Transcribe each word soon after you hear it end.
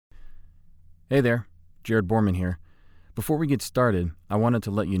Hey there, Jared Borman here. Before we get started, I wanted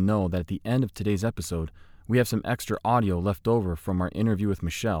to let you know that at the end of today's episode, we have some extra audio left over from our interview with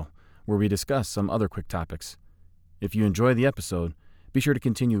Michelle, where we discuss some other quick topics. If you enjoy the episode, be sure to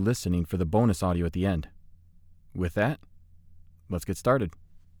continue listening for the bonus audio at the end. With that, let's get started.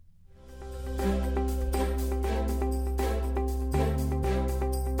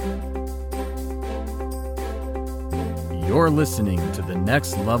 You're listening to the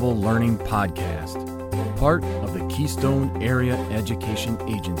Next Level Learning Podcast, part of the Keystone Area Education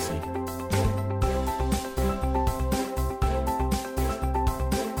Agency.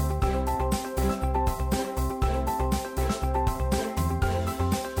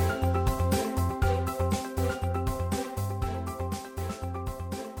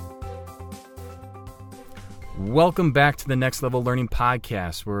 Welcome back to the Next Level Learning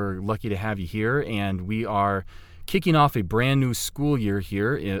Podcast. We're lucky to have you here, and we are kicking off a brand new school year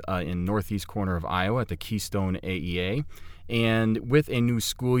here in northeast corner of Iowa at the Keystone AEA. And with a new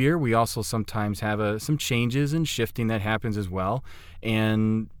school year, we also sometimes have some changes and shifting that happens as well.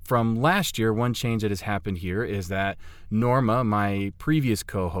 And from last year, one change that has happened here is that Norma, my previous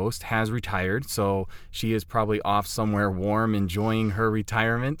co-host, has retired. So she is probably off somewhere warm enjoying her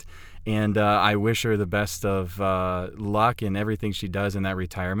retirement. And I wish her the best of luck in everything she does in that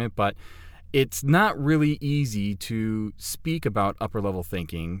retirement. But it's not really easy to speak about upper level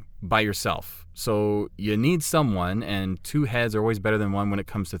thinking by yourself. So you need someone, and two heads are always better than one when it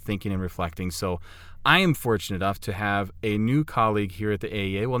comes to thinking and reflecting. So I am fortunate enough to have a new colleague here at the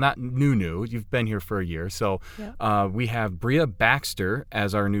AEA. Well, not new. You've been here for a year. So we have Bria Baxter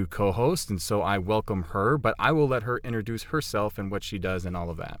as our new co-host, and so I welcome her, but I will let her introduce herself and what she does and all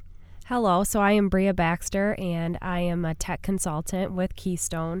of that. Hello, so I am Bria Baxter, and I am a tech consultant with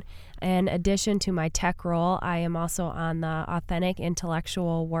Keystone. In addition to my tech role, I am also on the authentic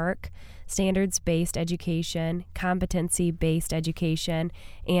intellectual work, standards-based education, competency-based education,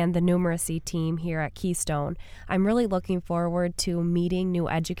 and the numeracy team here at Keystone. I'm really looking forward to meeting new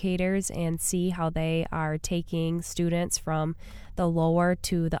educators and see how they are taking students from the lower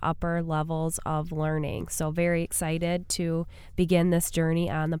to the upper levels of learning. So very excited to begin this journey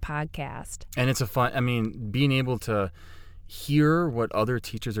on the podcast. And it's being able to hear what other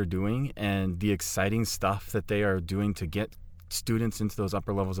teachers are doing and the exciting stuff that they are doing to get students into those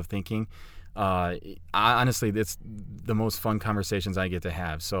upper levels of thinking. Honestly, it's the most fun conversations I get to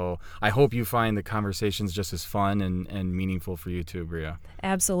have. So I hope you find the conversations just as fun and meaningful for you too, Bria.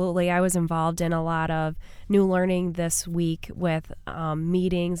 Absolutely. I was involved in a lot of new learning this week with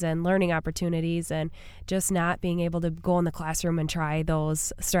meetings and learning opportunities, and just not being able to go in the classroom and try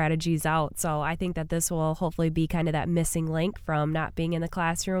those strategies out. So I think that this will hopefully be kind of that missing link from not being in the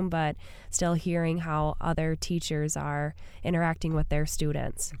classroom, but still hearing how other teachers are interacting with their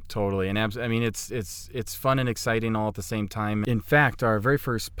students. Totally. And it's fun and exciting all at the same time. In fact, our very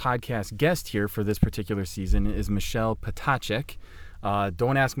first podcast guest here for this particular season is Michelle Potacek.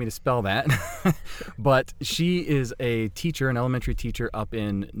 Don't ask me to spell that, but she is a teacher, an elementary teacher up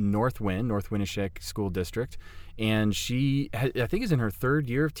in North Winneshiek School District, and she, I think, is in her third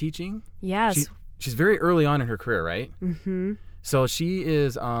year of teaching. Yes. She's very early on in her career, right? Mm-hmm. So she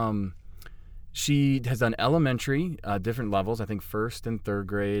is, she has done elementary, different levels, I think first and third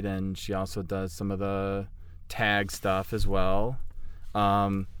grade, and she also does some of the tag stuff as well.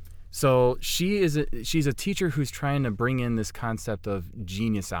 So she's a teacher who's trying to bring in this concept of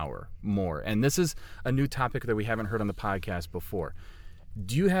Genius Hour more. And this is a new topic that we haven't heard on the podcast before.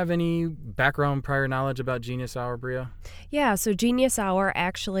 Do you have any background prior knowledge about Genius Hour, Bria? Yeah, so Genius Hour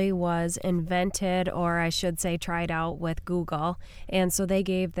actually was invented, or I should say tried out with Google. And so they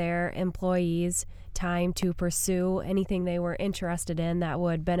gave their employees time to pursue anything they were interested in that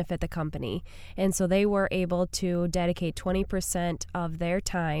would benefit the company. And so they were able to dedicate 20% of their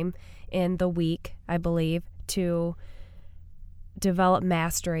time in the week, I believe, to develop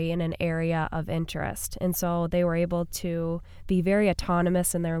mastery in an area of interest. And so they were able to be very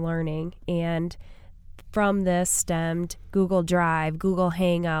autonomous in their learning. And from this stemmed Google Drive, Google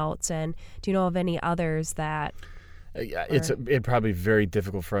Hangouts, and do you know of any others that... It'd probably be very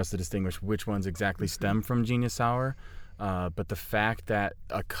difficult for us to distinguish which ones exactly stem from Genius Hour, but the fact that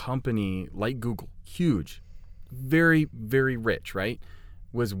a company like Google, huge, very, very rich, right,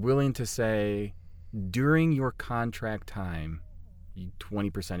 was willing to say, during your contract time,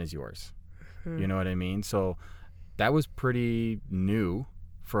 20% is yours. Mm-hmm. You know what I mean? So that was pretty new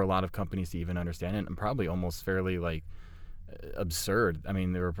for a lot of companies to even understand it, and probably almost fairly absurd. I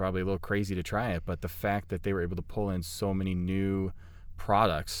mean, they were probably a little crazy to try it, but the fact that they were able to pull in so many new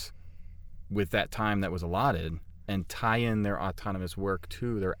products with that time that was allotted and tie in their autonomous work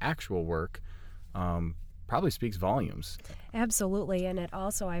to their actual work probably speaks volumes. Absolutely. And it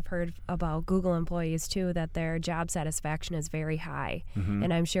also, I've heard about Google employees too, that their job satisfaction is very high.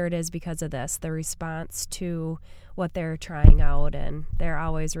 And I'm sure it is because of this, the response to what they're trying out, and they're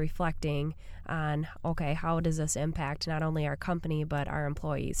always reflecting on, okay, how does this impact not only our company, but our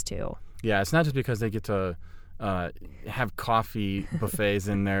employees too? Yeah, it's not just because they get to have coffee buffets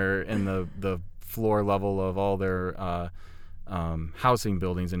in the floor level of all their housing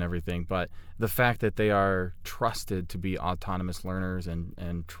buildings and everything, but the fact that they are trusted to be autonomous learners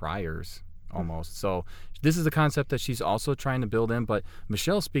and triers almost. So this is a concept that she's also trying to build in, but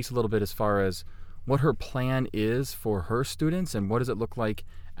Michelle speaks a little bit as far as what her plan is for her students and what does it look like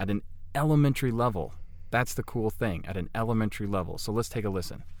at an elementary level. That's the cool thing, at an elementary level. So let's take a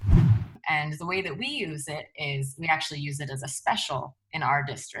listen. And the way that we use it is we actually use it as a special in our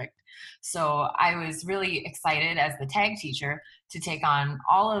district. So I was really excited as the tag teacher to take on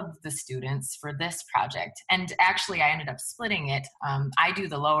all of the students for this project. And actually, I ended up splitting it. I do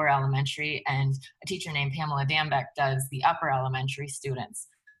the lower elementary, and a teacher named Pamela Dambeck does the upper elementary students.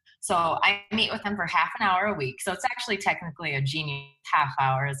 So I meet with them for half an hour a week. So it's actually technically a genius half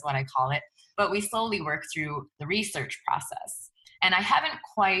hour is what I call it. But we slowly work through the research process. And I haven't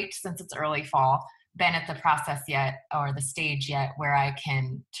quite, since it's early fall, been at the process yet, or the stage yet, where I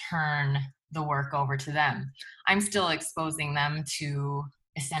can turn the work over to them. I'm still exposing them to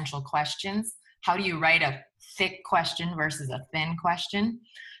essential questions. How do you write a thick question versus a thin question?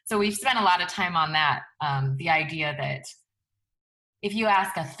 So we've spent a lot of time on that. The idea that if you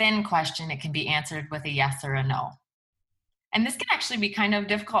ask a thin question, it can be answered with a yes or a no. And this can actually be kind of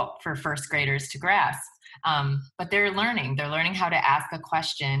difficult for first graders to grasp. But they're learning how to ask a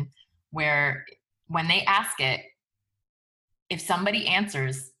question where when they ask it, if somebody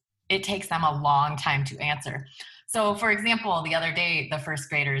answers, it takes them a long time to answer. So for example, the other day, the first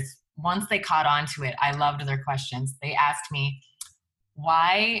graders, once they caught on to it, I loved their questions. They asked me,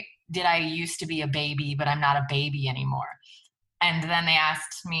 why did I used to be a baby, but I'm not a baby anymore? And then they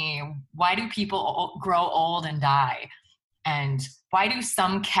asked me, why do people grow old and die? And why do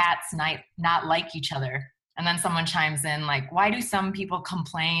some cats not like each other? And then someone chimes in like, why do some people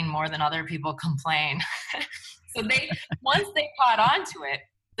complain more than other people complain? So once they caught on to it,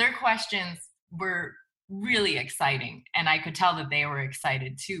 their questions were really exciting. And I could tell that they were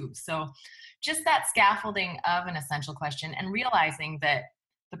excited too. So just that scaffolding of an essential question and realizing that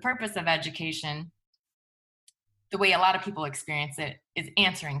the purpose of education, the way a lot of people experience it, is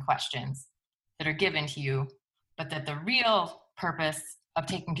answering questions that are given to you, but that the real purpose of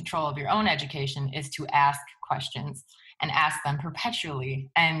taking control of your own education is to ask questions and ask them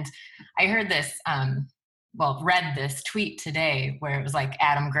perpetually. And I heard this, read this tweet today where it was like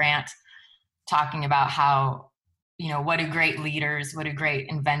Adam Grant talking about how, what do great leaders, what do great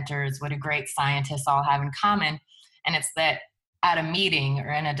inventors, what do great scientists all have in common? And it's that at a meeting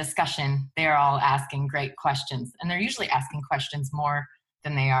or in a discussion, they're all asking great questions. And they're usually asking questions more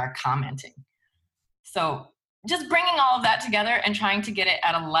than they are commenting. So just bringing all of that together and trying to get it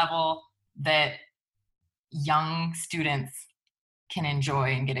at a level that young students can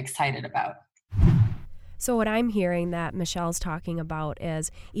enjoy and get excited about. So what I'm hearing that Michelle's talking about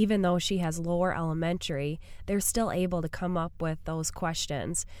is even though she has lower elementary, they're still able to come up with those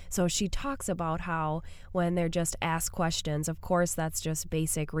questions. So she talks about how when they're just asked questions, of course, that's just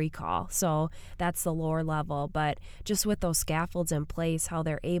basic recall. So that's the lower level. But just with those scaffolds in place, how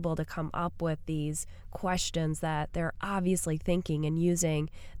they're able to come up with these questions that they're obviously thinking and using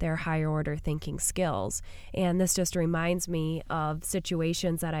their higher order thinking skills. And this just reminds me of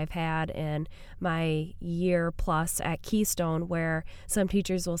situations that I've had in my year plus at Keystone where some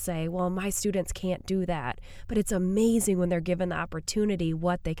teachers will say, well, my students can't do that. But it's amazing when they're given the opportunity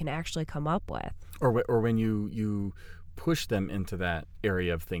what they can actually come up with. Or when you push them into that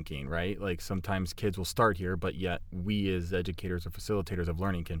area of thinking, right? Like sometimes kids will start here, but yet we as educators or facilitators of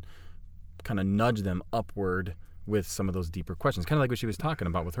learning can kind of nudge them upward with some of those deeper questions. Kind of like what she was talking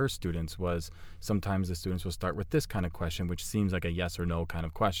about with her students was sometimes the students will start with this kind of question, which seems like a yes or no kind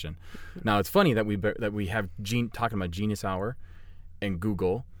of question. Now, it's funny that we have talking about Genius Hour and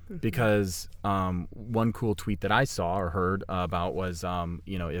Google because one cool tweet that I saw or heard about was,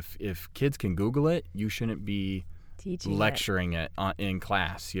 if kids can Google it, you shouldn't be lecturing it in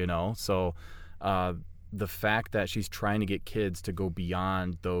class, So the fact that she's trying to get kids to go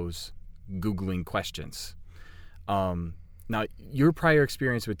beyond those Googling questions. Now, your prior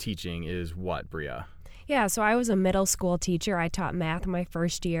experience with teaching is what, Bria? Yeah, so I was a middle school teacher. I taught math my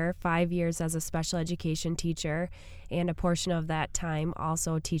first year, 5 years as a special education teacher, and a portion of that time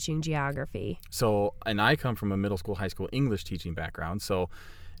also teaching geography. So, and I come from a middle school, high school English teaching background. So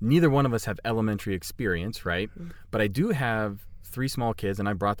neither one of us have elementary experience, right? Mm-hmm. But I do have 3 small kids, and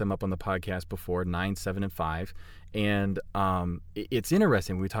I brought them up on the podcast before, 9, 7, and 5. And it's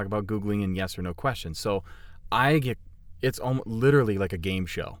interesting when we talk about Googling and yes or no questions. So it's almost literally like a game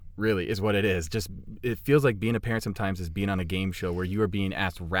show, really, is what it is. Just, it feels like being a parent sometimes is being on a game show where you are being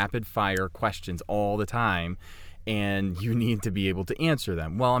asked rapid fire questions all the time, and you need to be able to answer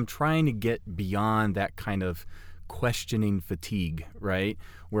them. Well, I'm trying to get beyond that kind of questioning fatigue, right?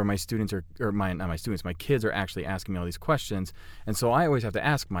 Where my students are, or not my students, my kids are actually asking me all these questions. And so I always have to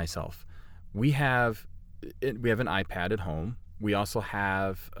ask myself, we have an iPad at home. We also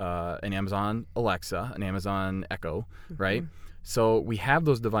have an Amazon Alexa, an Amazon Echo, right? So we have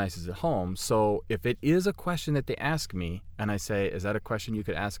those devices at home. So if it is a question that they ask me and I say, is that a question you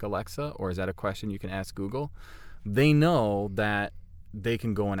could ask Alexa, or is that a question you can ask Google? They know that they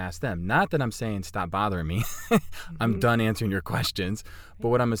can go and ask them. Not that I'm saying stop bothering me. I'm done answering your questions. But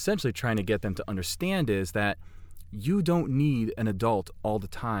what I'm essentially trying to get them to understand is that you don't need an adult all the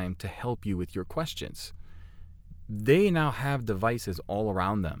time to help you with your questions. They now have devices all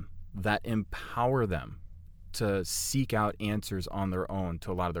around them that empower them to seek out answers on their own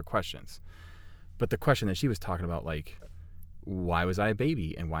to a lot of their questions. But the question that she was talking about, like, why was I a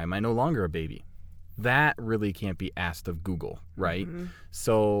baby and why am I no longer a baby? That really can't be asked of Google, right?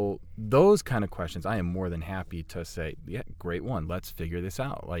 So those kind of questions, I am more than happy to say, yeah, great one. Let's figure this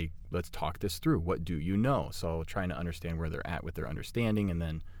out. Like, let's talk this through. What do you know? So trying to understand where they're at with their understanding and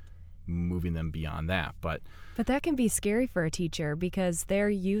then moving them beyond that. But that can be scary for a teacher because they're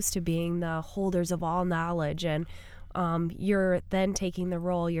used to being the holders of all knowledge, and you're then taking the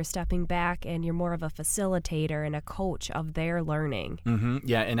role, you're stepping back, and you're more of a facilitator and a coach of their learning.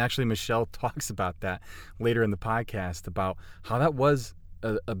 Yeah, and actually Michelle talks about that later in the podcast, about how that was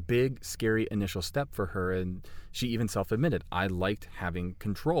a big, scary initial step for her. And she even self-admitted, I liked having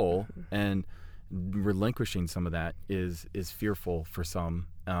control, and relinquishing some of that is fearful for some.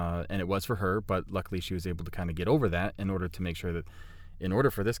 And it was for her, but luckily she was able to kind of get over that in order to make sure that in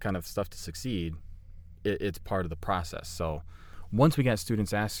order for this kind of stuff to succeed, it's part of the process. So once we got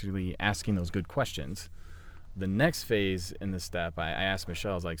students actually asking those good questions, the next phase in this step, I asked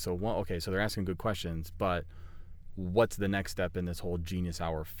Michelle, I was like, so they're asking good questions, but what's the next step in this whole Genius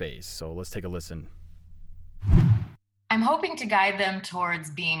Hour phase? So let's take a listen. I'm hoping to guide them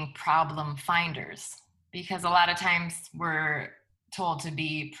towards being problem finders, because a lot of times we're told to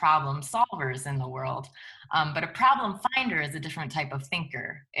be problem solvers in the world. But a problem finder is a different type of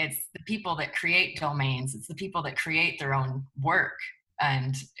thinker. It's the people that create domains. It's the people that create their own work.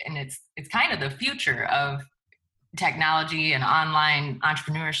 And it's kind of the future of technology and online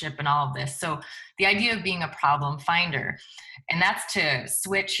entrepreneurship and all of this. So the idea of being a problem finder, and that's to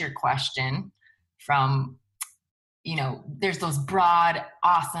switch your question from, there's those broad,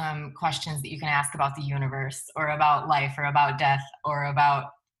 awesome questions that you can ask about the universe or about life or about death or about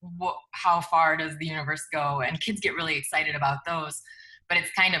how far does the universe go? And kids get really excited about those, but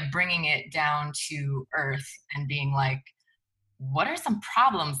it's kind of bringing it down to earth and being like, what are some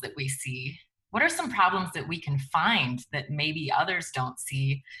problems that we see? What are some problems that we can find that maybe others don't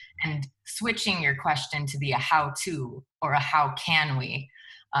see? And switching your question to be a how-to or a how can we?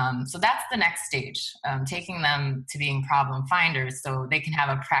 So that's the next stage, taking them to being problem finders so they can have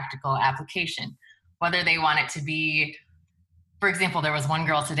a practical application, whether they want it to be, for example, there was one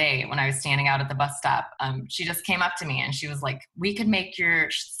girl today when I was standing out at the bus stop. She just came up to me and she was like, we could make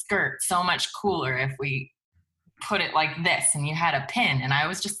your skirt so much cooler if we put it like this and you had a pin. And I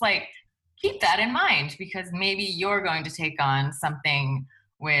was just like, keep that in mind, because maybe you're going to take on something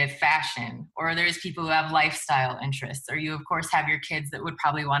with fashion, or there's people who have lifestyle interests, or you of course have your kids that would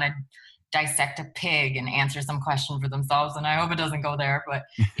probably want to dissect a pig and answer some question for themselves. And I hope it doesn't go there, but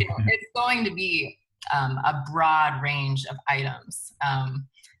it's going to be a broad range of items.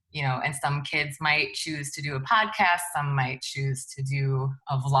 And some kids might choose to do a podcast. Some might choose to do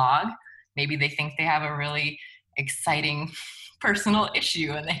a vlog. Maybe they think they have a really exciting personal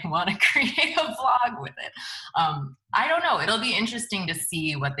issue and they want to create a vlog with it. I don't know. It'll be interesting to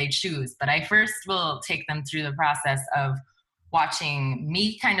see what they choose, but I first will take them through the process of watching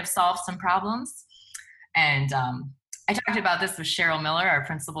me kind of solve some problems. And I talked about this with Cheryl Miller, our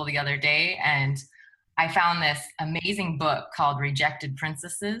principal, the other day, and I found this amazing book called Rejected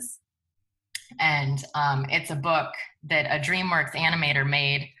Princesses. And it's a book that a DreamWorks animator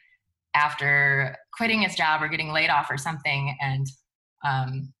made after quitting his job or getting laid off or something. And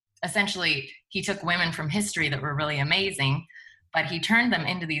essentially, he took women from history that were really amazing, but he turned them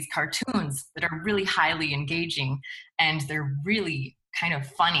into these cartoons that are really highly engaging, and they're really kind of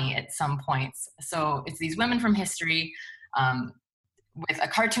funny at some points. So it's these women from history. with a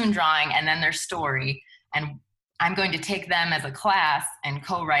cartoon drawing and then their story. And I'm going to take them as a class and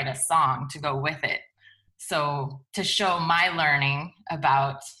co-write a song to go with it. So to show my learning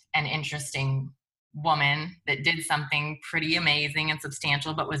about an interesting woman that did something pretty amazing and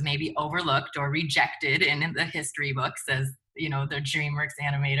substantial, but was maybe overlooked or rejected in the history books, as the DreamWorks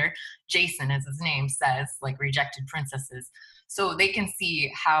animator, Jason is his name, says, like rejected princesses. So they can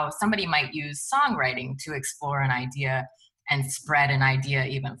see how somebody might use songwriting to explore an idea and spread an idea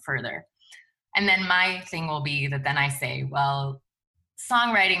even further. And then my thing will be that then I say, well,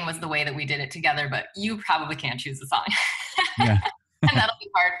 songwriting was the way that we did it together, but you probably can't choose a song. Yeah. And that'll be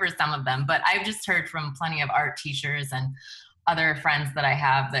hard for some of them. But I've just heard from plenty of art teachers and other friends that I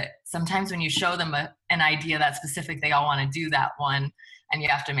have that sometimes when you show them an idea that's specific, they all want to do that one. And you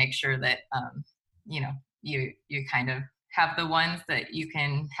have to make sure that, you kind of have the ones that you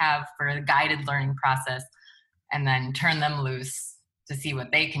can have for a guided learning process and then turn them loose to see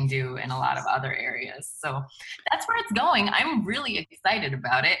what they can do in a lot of other areas. So that's where it's going. I'm really excited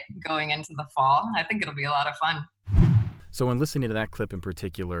about it going into the fall. I think it'll be a lot of fun. So when listening to that clip in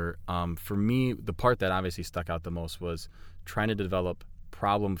particular, for me, the part that obviously stuck out the most was trying to develop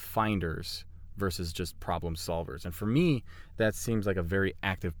problem finders versus just problem solvers. And for me, that seems like a very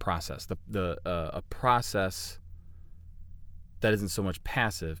active process, a process that isn't so much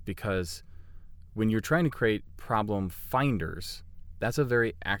passive, because when you're trying to create problem finders, that's a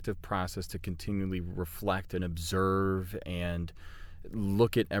very active process to continually reflect and observe and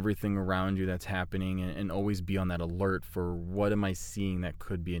look at everything around you that's happening and always be on that alert for what am I seeing that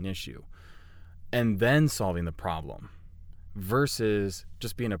could be an issue, and then solving the problem. Versus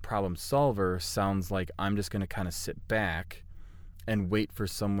just being a problem solver sounds like I'm just going to kind of sit back and wait for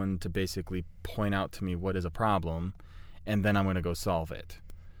someone to basically point out to me what is a problem, and then I'm going to go solve it.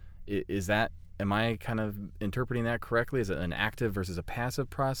 Am I kind of interpreting that correctly? Is it an active versus a passive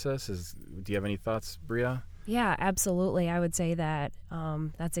process? Do you have any thoughts, Bria? Yeah, absolutely. I would say that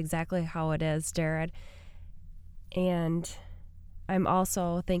that's exactly how it is, Jared. And I'm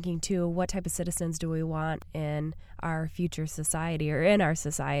also thinking, too, what type of citizens do we want in our future society or in our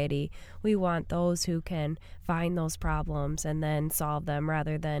society? We want those who can find those problems and then solve them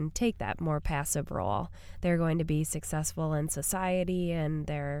rather than take that more passive role. They're going to be successful in society and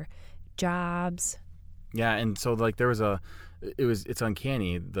their jobs. Yeah, and so like it's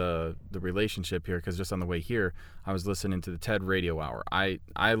uncanny the relationship here, because just on the way here I was listening to the TED Radio Hour.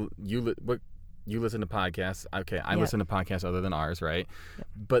 You listen to podcasts. Okay, I listen to podcasts other than ours, right? Yep.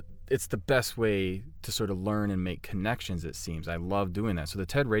 But it's the best way to sort of learn and make connections, it seems. I love doing that. So the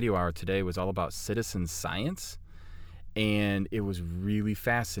TED Radio Hour today was all about citizen science, and it was really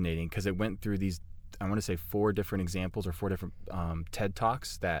fascinating because it went through these, I want to say 4 different examples or 4 different TED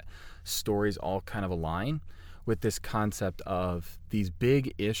Talks that stories all kind of align with this concept of these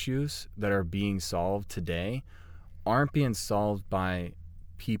big issues that are being solved today aren't being solved by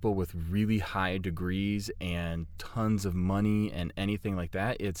people with really high degrees and tons of money and anything like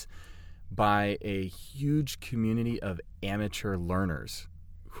that. It's by a huge community of amateur learners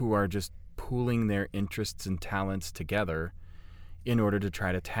who are just pooling their interests and talents together in order to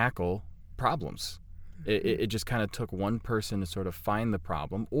try to tackle problems. It just kind of took one person to sort of find the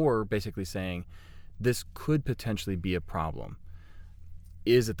problem, or basically saying, this could potentially be a problem.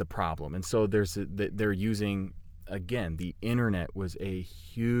 Is it the problem? And so they're using, again, the internet was a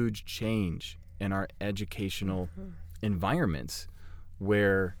huge change in our educational environments,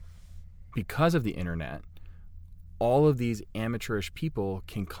 where because of the internet, all of these amateurish people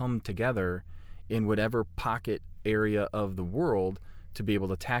can come together in whatever pocket area of the world to be able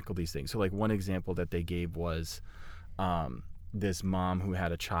to tackle these things. So like one example that they gave was this mom who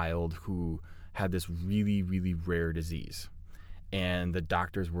had a child who had this really, really rare disease. And the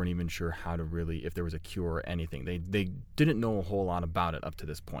doctors weren't even sure how to if there was a cure or anything. They didn't know a whole lot about it up to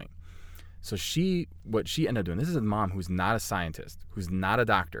this point. So what she ended up doing, this is a mom who's not a scientist, who's not a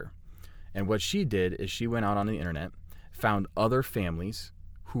doctor. And what she did is she went out on the internet, found other families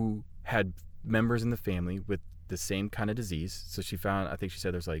who had members in the family with the same kind of disease. So she found, I think she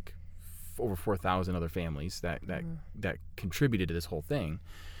said there's like over 4,000 other families that contributed to this whole thing.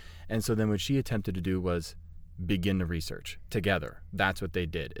 And so then what she attempted to do was begin to research together. That's what they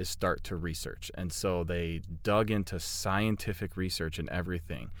did, is start to research. And so they dug into scientific research and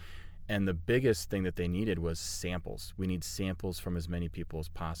everything. And the biggest thing that they needed was samples. We need samples from as many people as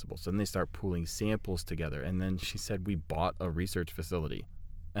possible. So then they start pooling samples together. And then she said, we bought a research facility.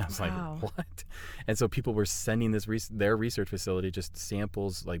 And I was like, what? And so people were sending their research facility just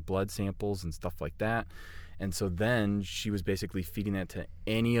samples, like blood samples and stuff like that. And so then she was basically feeding that to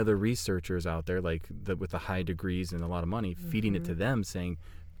any other researchers out there, like with the high degrees and a lot of money, feeding it to them, saying,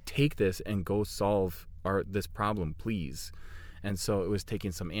 take this and go solve this problem, please. And so it was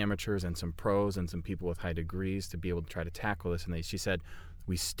taking some amateurs and some pros and some people with high degrees to be able to try to tackle this. And she said,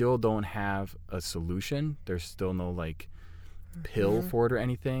 we still don't have a solution. There's still no like pill for it or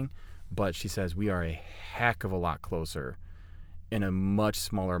anything. But she says we are a heck of a lot closer in a much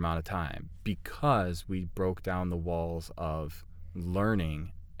smaller amount of time because we broke down the walls of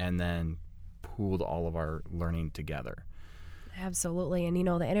learning and then pooled all of our learning together. Absolutely. And,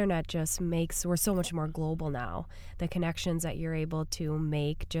 the internet just we're so much more global now. The connections that you're able to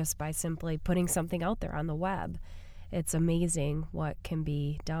make just by simply putting something out there on the web. It's amazing what can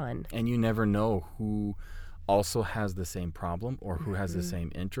be done. And you never know who also has the same problem or who has the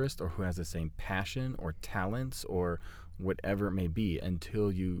same interest or who has the same passion or talents or whatever it may be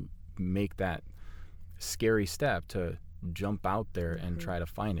until you make that scary step to jump out there and try to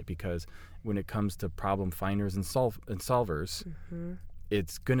find it. Because when it comes to problem finders and solvers,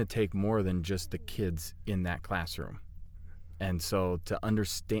 it's going to take more than just the kids in that classroom. And so to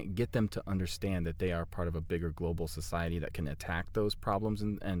get them to understand that they are part of a bigger global society that can attack those problems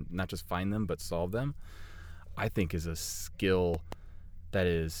and not just find them but solve them, I think is a skill that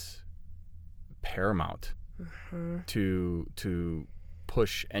is paramount to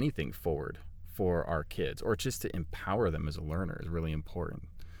push anything forward for our kids, or just to empower them as a learner is really important.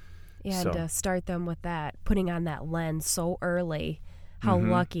 Yeah, and to start them with that, putting on that lens so early. How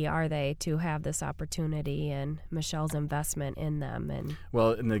lucky are they to have this opportunity and Michelle's investment in them? And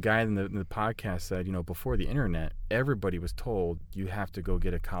the guy in the podcast said, before the internet, everybody was told you have to go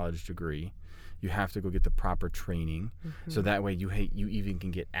get a college degree. You have to go get the proper training, so that way you even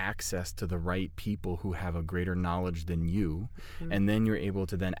can get access to the right people who have a greater knowledge than you, and then you're able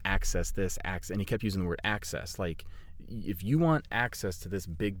to then access. And he kept using the word access. Like, if you want access to this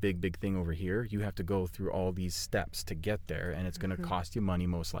big thing over here, you have to go through all these steps to get there, and it's going to cost you money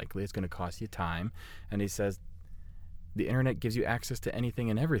most likely. It's going to cost you time. And he says, the internet gives you access to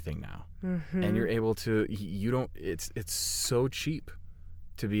anything and everything now, and you're able to. It's so cheap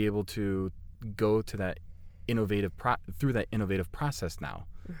to be able to go to that through that innovative process now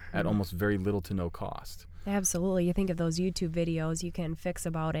at almost very little to no cost. Absolutely. You think of those YouTube videos, you can fix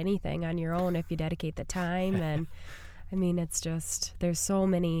about anything on your own if you dedicate the time. And I mean, it's just, there's so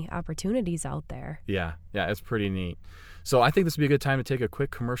many opportunities out there. Yeah, it's pretty neat. So I think this would be a good time to take a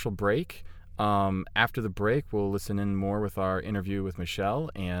quick commercial break. After the break, we'll listen in more with our interview with Michelle,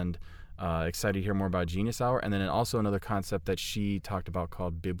 and excited to hear more about Genius Hour. And then also another concept that she talked about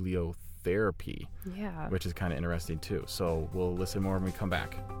called bibliotherapy, which is kind of interesting too. So we'll listen more when we come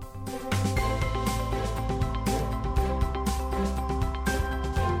back.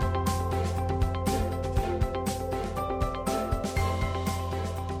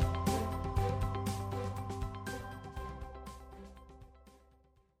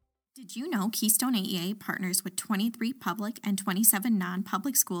 Did you know Keystone AEA partners with 23 public and 27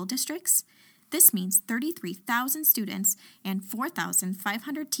 non-public school districts? This means 33,000 students and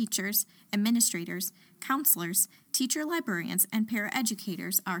 4,500 teachers, administrators, counselors, teacher librarians, and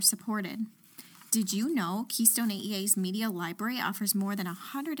paraeducators are supported. Did you know Keystone AEA's Media Library offers more than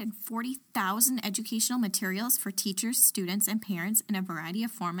 140,000 educational materials for teachers, students, and parents in a variety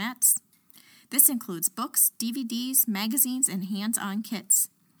of formats? This includes books, DVDs, magazines, and hands-on kits.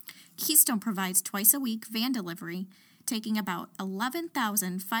 Keystone provides twice a week van delivery, taking about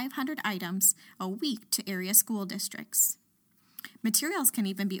 11,500 items a week to area school districts. Materials can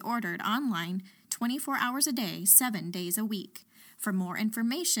even be ordered online 24 hours a day, 7 days a week. For more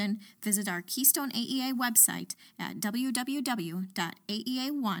information, visit our Keystone AEA website at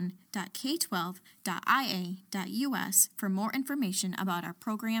www.aea1.k12.ia.us for more information about our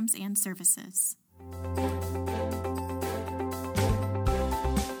programs and services.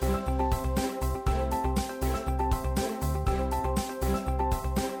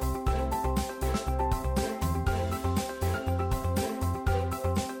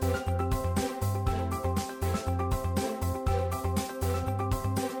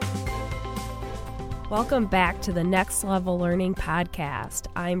 Welcome back to the Next Level Learning Podcast.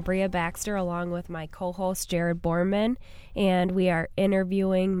 I'm Bria Baxter along with my co-host Jared Borman, and we are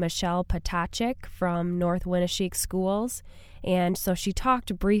interviewing Michelle Potachik from North Winneshiek Schools. And so she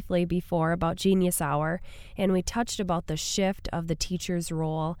talked briefly before about Genius Hour, and we touched about the shift of the teacher's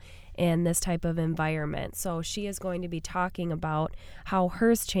role in this type of environment. So she is going to be talking about how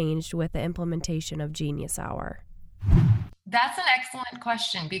hers changed with the implementation of Genius Hour. That's an excellent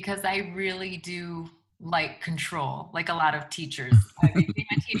question, because I really do like control, like a lot of teachers. I became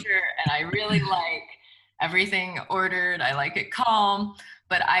a teacher and I really like everything ordered. I like it calm,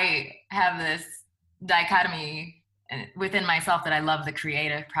 but I have this dichotomy within myself that I love the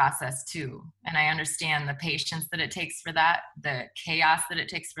creative process too. And I understand the patience that it takes for that, the chaos that it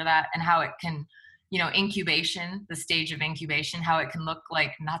takes for that, and how it can, incubation, the stage of incubation, how it can look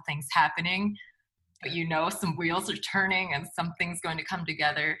like nothing's happening, but some wheels are turning and something's going to come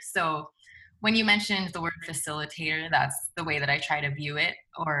together. So when you mentioned the word facilitator, that's the way that I try to view it,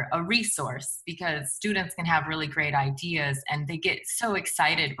 or a resource, because students can have really great ideas and they get so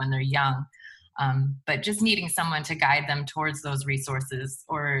excited when they're young. But just needing someone to guide them towards those resources,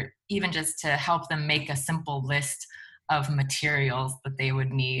 or even just to help them make a simple list of materials that they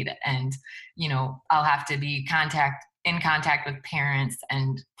would need. And, I'll have to be in contact with parents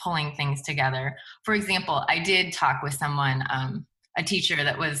and pulling things together. For example, I did talk with someone, a teacher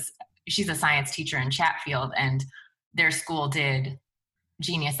she's a science teacher in Chatfield, and their school did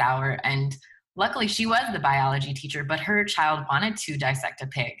Genius Hour. And luckily she was the biology teacher, but her child wanted to dissect a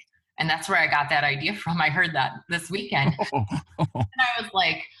pig. And that's where I got that idea from. I heard that this weekend. And I was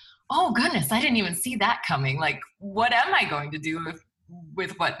like, oh goodness, I didn't even see that coming. Like, what am I going to do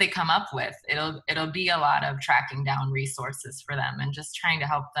with what they come up with? It'll be a lot of tracking down resources for them and just trying to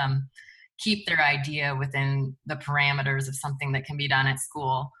help them keep their idea within the parameters of something that can be done at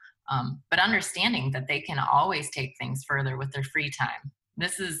school. But understanding that they can always take things further with their free time.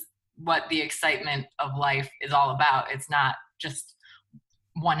 This is what the excitement of life is all about. It's not just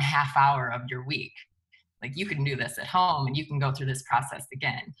 1/2 hour of your week. Like, you can do this at home and you can go through this process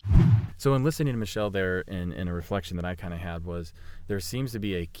again. So in listening to Michelle there, and a reflection that I kind of had was, there seems to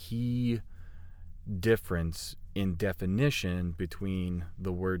be a key difference in definition between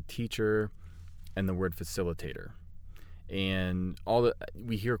the word teacher and the word facilitator. And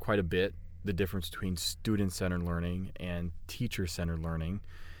we hear quite a bit the difference between student-centered learning and teacher-centered learning,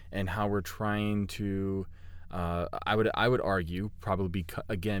 and how we're trying to I would argue, probably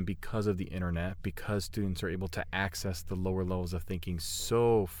because of the internet, because students are able to access the lower levels of thinking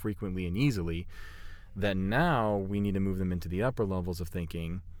so frequently and easily, that now we need to move them into the upper levels of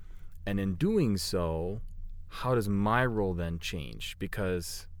thinking. And in doing so, how does my role then change?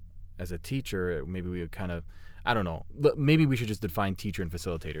 Because as a teacher, maybe we would kind of, I don't know, maybe we should just define teacher and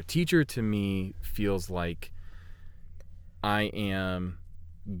facilitator. Teacher to me feels like I am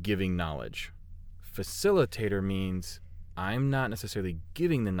giving knowledge. Facilitator means I'm not necessarily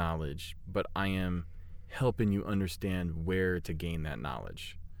giving the knowledge, but I am helping you understand where to gain that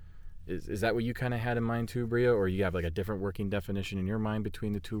knowledge. Is that what you kind of had in mind too, Bria? Or you have like a different working definition in your mind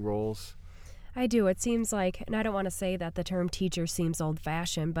between the two roles? I do. It seems like, and I don't want to say that the term teacher seems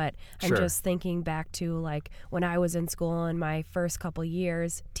old-fashioned, but Sure. I'm just thinking back to like when I was in school in my first couple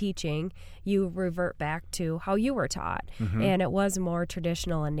years teaching, you revert back to how you were taught. Mm-hmm. And it was more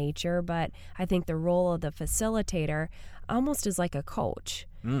traditional in nature, but I think the role of the facilitator almost is like a coach.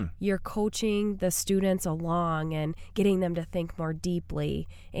 You're coaching the students along and getting them to think more deeply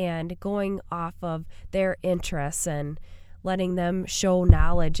and going off of their interests and letting them show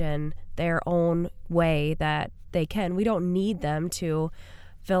knowledge in their own way that they can. We don't need them to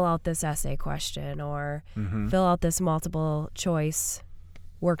fill out this essay question or fill out this multiple choice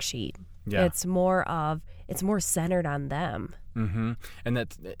worksheet. Yeah. It's more centered on them. Mm-hmm. And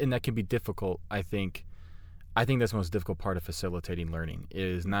that can be difficult, I think. I think that's the most difficult part of facilitating learning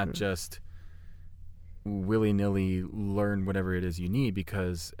is not just willy-nilly learn whatever it is you need,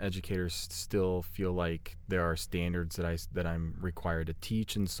 because educators still feel like there are standards that I'm required to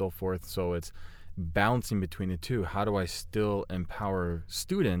teach and so forth. So it's balancing between the two. How do I still empower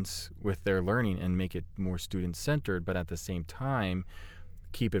students with their learning and make it more student-centered, but at the same time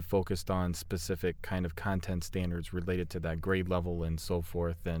keep it focused on specific kind of content standards related to that grade level and so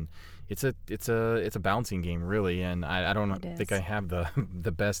forth? And it's a balancing game, really, and I don't think I have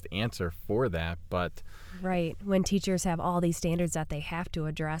the best answer for that, but right, when teachers have all these standards that they have to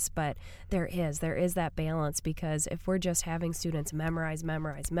address, but there is that balance, because if we're just having students memorize,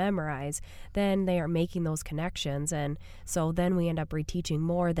 then they are making those connections, and so then we end up reteaching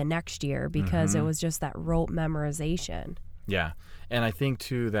more the next year because it was just that rote memorization. Yeah, and I think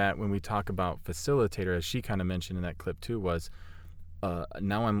too that when we talk about facilitator, as she kind of mentioned in that clip too, was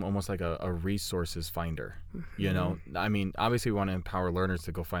now I'm almost like a resources finder. You know, I mean, obviously we want to empower learners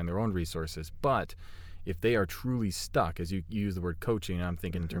to go find their own resources, but if they are truly stuck, as you use the word coaching, I'm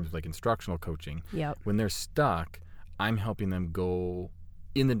thinking in terms of like instructional coaching. Yep. When they're stuck, I'm helping them go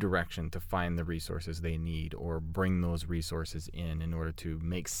in the direction to find the resources they need, or bring those resources in order to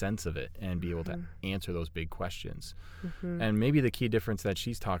make sense of it and be able to answer those big questions. And maybe the key difference that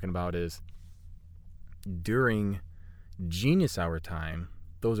she's talking about is during Genius Hour time,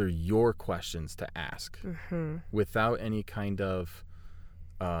 those are your questions to ask without any kind of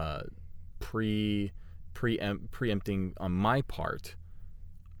preempting on my part.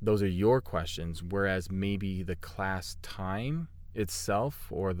 Those are your questions, whereas maybe the class time itself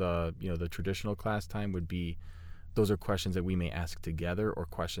or the traditional class time would be, those are questions that we may ask together, or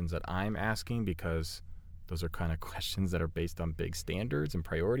questions that I'm asking, because those are kind of questions that are based on big standards and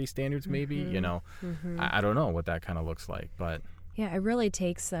priority standards maybe. I don't know what that kind of looks like, but yeah, it really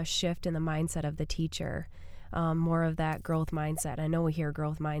takes a shift in the mindset of the teacher. More of that growth mindset. I know we hear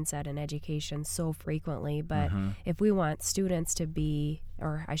growth mindset in education so frequently, but if we want students to be,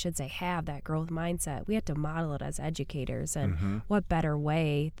 or I should say have that growth mindset, we have to model it as educators. And what better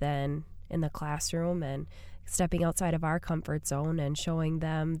way than in the classroom and stepping outside of our comfort zone and showing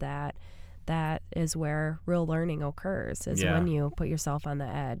them that that is where real learning occurs, is when you put yourself on the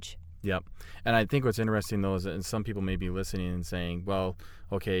edge. Yep. And I think what's interesting, though, is that some people may be listening and saying, well,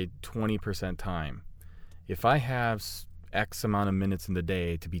 okay, 20% time. If I have X amount of minutes in the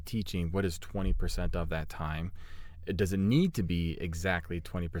day to be teaching, what is 20% of that time? Does it need to be exactly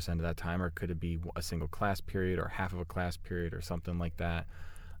 20% of that time, or could it be a single class period or half of a class period or something like that?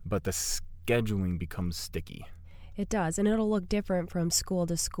 But the scheduling becomes sticky. It does, and it'll look different from school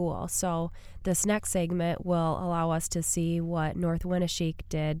to school. So this next segment will allow us to see what North Winneshiek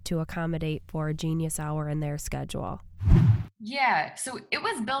did to accommodate for Genius Hour in their schedule. Yeah, so it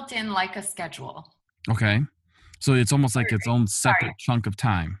was built in like a schedule. Okay. So it's almost like its own separate chunk of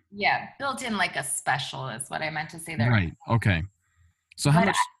time. Yeah, built in like a special is what I meant to say there. Right. Okay. So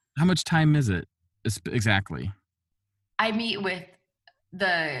how much time is it exactly? I meet with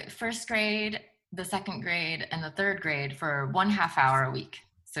the first grade, the second grade, and the third grade for 1/2 hour a week.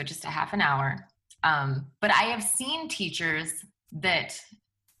 So just a half an hour. But I have seen teachers that,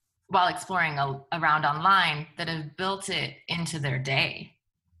 while exploring around online, that have built it into their day.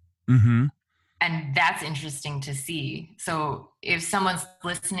 And that's interesting to see. So if someone's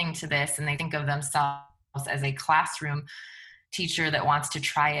listening to this and they think of themselves as a classroom teacher that wants to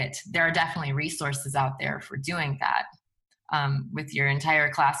try it, there are definitely resources out there for doing that with your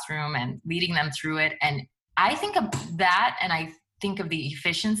entire classroom and leading them through it. And I think of that, and I think of the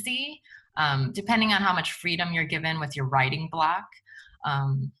efficiency, depending on how much freedom you're given with your writing block,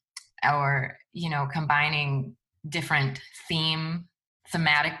 or, combining different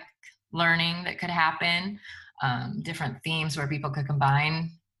thematic learning that could happen, different themes where people could combine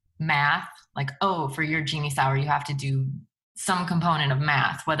math, like, for your Genius Hour, you have to do some component of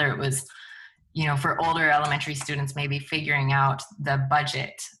math, whether it was, for older elementary students, maybe figuring out the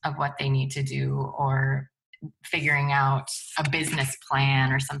budget of what they need to do, or figuring out a business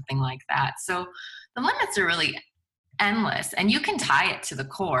plan or something like that. So the limits are really endless, and you can tie it to the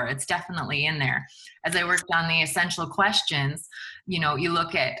core. It's definitely in there. As I worked on the essential questions, you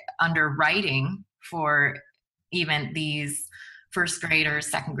look at under writing for even these first graders,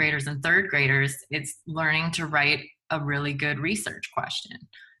 second graders, and third graders, it's learning to write a really good research question.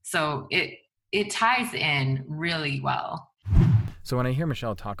 So it ties in really well. So when I hear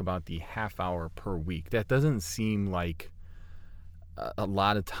Michelle talk about the half hour per week, that doesn't seem like a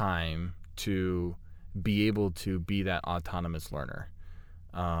lot of time to be able to be that autonomous learner.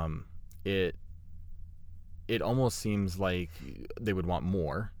 It almost seems like they would want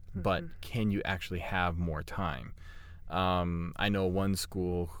more, but can you actually have more time? I know one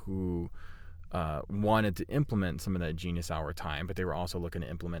school who wanted to implement some of that Genius Hour time, but they were also looking to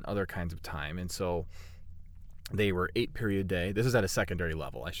implement other kinds of time. And so they were 8-period day. This is at a secondary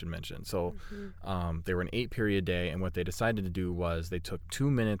level, I should mention. So they were an 8-period day, and what they decided to do was they took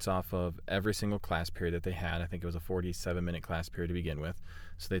 2 minutes off of every single class period that they had. I think it was a 47-minute class period to begin with.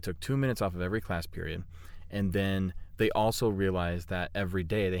 So they took 2 minutes off of every class period, and then they also realized that every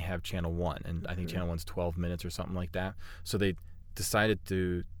day they have Channel 1, and I think Channel 1's 12 minutes or something like that. So they decided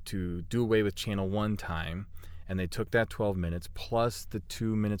to do away with Channel 1 time, and they took that 12 minutes plus the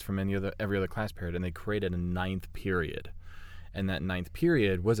 2 minutes from every other class period, and they created a 9th period. And that 9th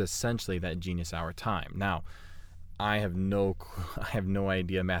period was essentially that Genius Hour time. Now, I have no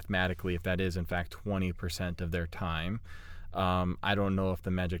idea mathematically if that is in fact 20% of their time. I don't know if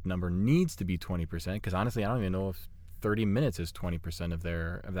the magic number needs to be 20%, because honestly, I don't even know if 30 minutes is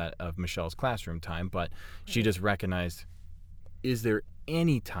 20% of Michelle's classroom time. But she just recognized, is there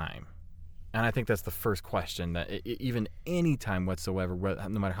any time? And I think that's the first question, that even any time whatsoever,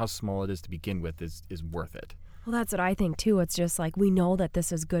 no matter how small it is to begin with, is worth it. Well, that's what I think too. It's just like, we know that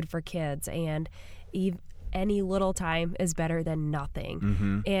this is good for kids, and any little time is better than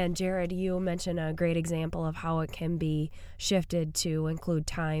nothing. And Jared, you mentioned a great example of how it can be shifted to include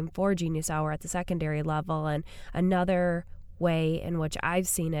time for Genius Hour at the secondary level. And another way in which I've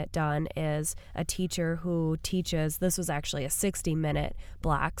seen it done is a teacher who teaches, this was actually a 60-minute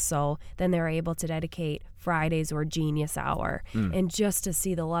block, so then they're able to dedicate Fridays or Genius Hour. And just to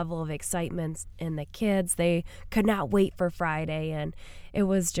see the level of excitement in the kids, they could not wait for Friday, and it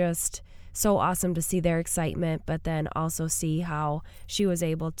was just so awesome to see their excitement, but then also see how she was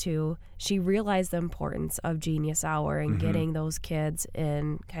able to, she realized the importance of Genius Hour and getting those kids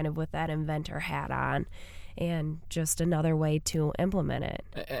in kind of with that inventor hat on, and just another way to implement it.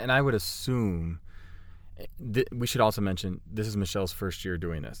 And I would assume, we should also mention, this is Michelle's first year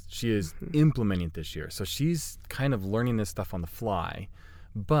doing this. She is implementing it this year. So she's kind of learning this stuff on the fly.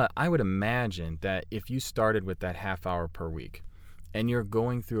 But I would imagine that if you started with that half hour per week and you're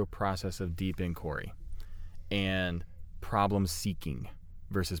going through a process of deep inquiry and problem seeking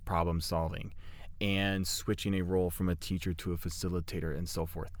versus problem solving and switching a role from a teacher to a facilitator and so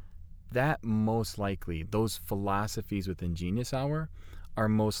forth, that most likely, those philosophies within Genius Hour are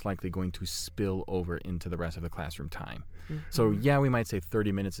most likely going to spill over into the rest of the classroom time. So yeah, we might say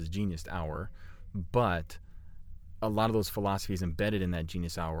 30 minutes is Genius Hour, but a lot of those philosophies embedded in that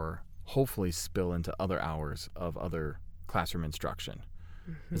Genius Hour hopefully spill into other hours of other classroom instruction.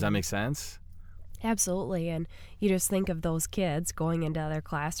 Does that make sense? Absolutely. And you just think of those kids going into other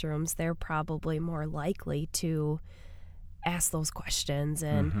classrooms, they're probably more likely to ask those questions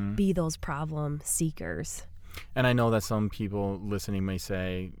and be those problem seekers. And I know that some people listening may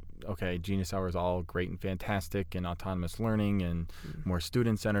say, okay, Genius Hour is all great and fantastic and autonomous learning and more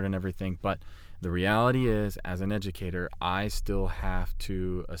student-centered and everything, but the reality is, as an educator, I still have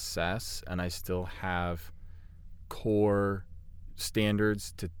to assess and I still have core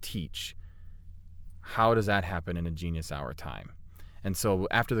standards to teach. How does that happen in a Genius Hour time? And so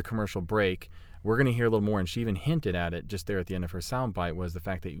after the commercial break, we're going to hear a little more, and she even hinted at it just there at the end of her soundbite, was the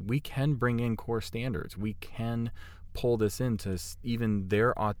fact that we can bring in core standards. We can pull this into even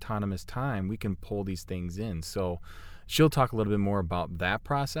their autonomous time. We can pull these things in. So she'll talk a little bit more about that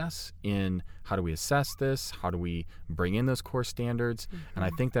process in how do we assess this, how do we bring in those core standards, and I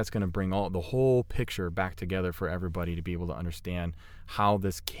think that's going to bring the whole picture back together for everybody to be able to understand how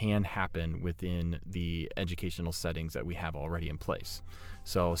this can happen within the educational settings that we have already in place.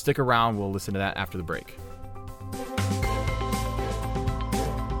 So stick around. We'll listen to that after the break.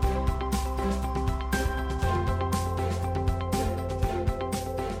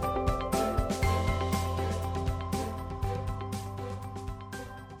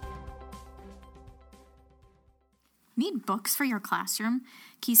 Need books for your classroom?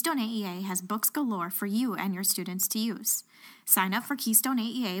 Keystone AEA has books galore for you and your students to use. Sign up for Keystone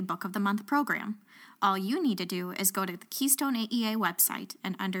AEA Book of the Month program. All you need to do is go to the Keystone AEA website,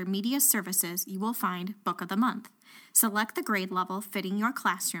 and under Media Services, you will find Book of the Month. Select the grade level fitting your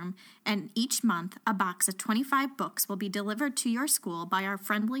classroom, and each month, a box of 25 books will be delivered to your school by our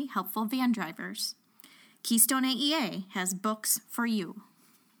friendly, helpful van drivers. Keystone AEA has books for you.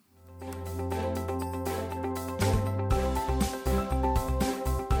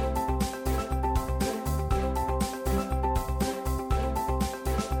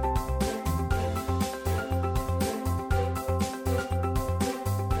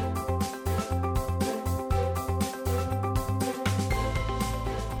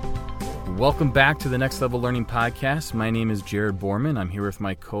 Welcome back to the Next Level Learning Podcast. My name is Jared Borman. I'm here with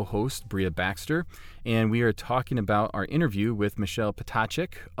my co-host, Bria Baxter, and we are talking about our interview with Michelle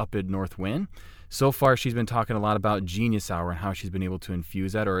Potacek up at Northwind. So far, she's been talking a lot about Genius Hour and how she's been able to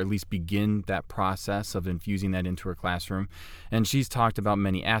infuse that, or at least begin that process of infusing that into her classroom. And she's talked about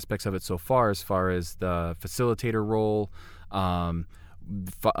many aspects of it so far as the facilitator role,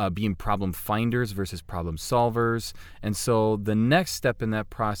 being problem finders versus problem solvers. And so the next step in that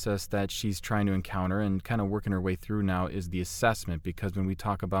process that she's trying to encounter and kind of working her way through now is the assessment, because when we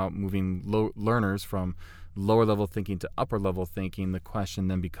talk about moving learners from lower level thinking to upper level thinking, the question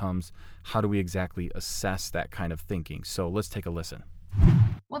then becomes, how do we exactly assess that kind of thinking? So let's take a listen.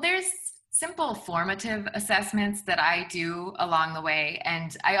 Well, there's simple formative assessments that I do along the way,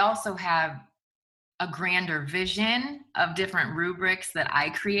 and I also have a grander vision of different rubrics that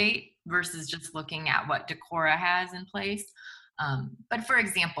I create versus just looking at what Decora has in place. But for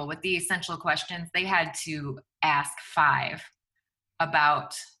example, with the essential questions, they had to ask 5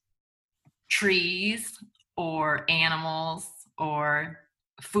 about trees or animals or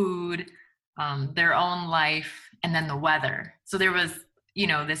food, their own life, and then the weather. So there was,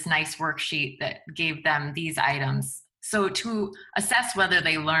 this nice worksheet that gave them these items. So to assess whether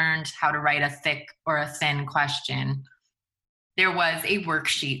they learned how to write a thick or a thin question, there was a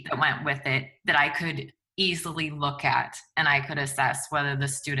worksheet that went with it that I could easily look at, and I could assess whether the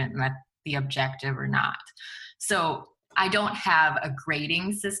student met the objective or not. So I don't have a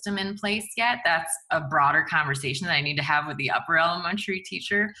grading system in place yet. That's a broader conversation that I need to have with the upper elementary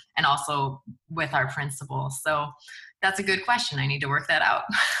teacher and also with our principal. So that's a good question. I need to work that out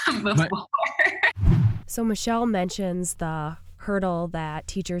before. So Michelle mentions the hurdle that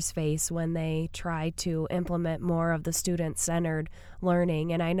teachers face when they try to implement more of the student-centered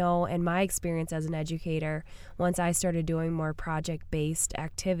learning. And I know in my experience as an educator, once I started doing more project-based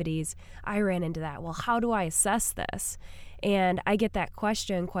activities, I ran into that. Well, how do I assess this? And I get that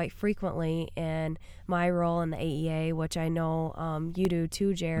question quite frequently in my role in the AEA, which I know you do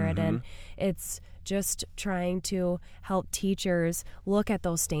too, Jared. Mm-hmm. And it's just trying to help teachers look at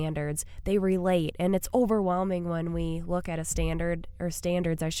those standards. They relate, and it's overwhelming when we look at a standard, or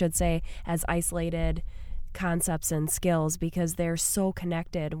standards, I should say, as isolated concepts and skills, because they're so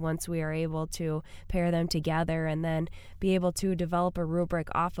connected once we are able to pair them together and then be able to develop a rubric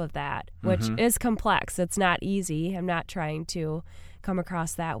off of that, which is complex. It's not easy. I'm not trying to come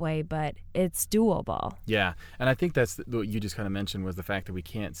across that way, but it's doable. Yeah, and I think that's what you just kind of mentioned, was the fact that we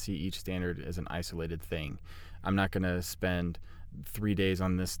can't see each standard as an isolated thing. I'm not going to spend 3 days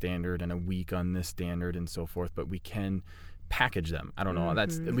on this standard and a week on this standard and so forth, but we can package them. I don't know.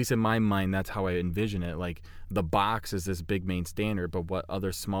 That's, at least in my mind, that's how I envision it. Like, the box is this big main standard, but what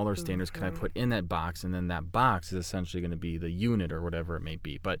other smaller standards can I put in that box? And then that box is essentially going to be the unit or whatever it may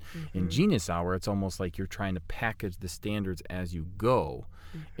be. But in Genius Hour, it's almost like you're trying to package the standards as you go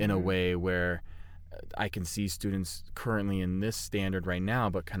in a way where I can see students currently in this standard right now,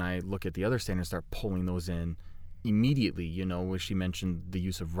 but can I look at the other standards, start pulling those in immediately, where she mentioned the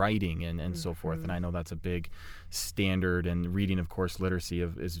use of writing and so forth. And I know that's a big standard, and reading, of course, literacy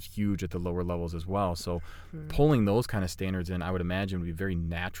is huge at the lower levels as well. So pulling those kind of standards in, I would imagine, would be very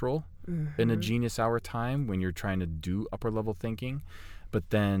natural in a Genius Hour time when you're trying to do upper level thinking.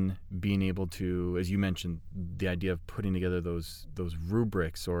 But then being able to, as you mentioned, the idea of putting together those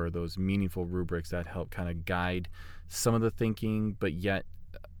rubrics, or those meaningful rubrics that help kind of guide some of the thinking, but yet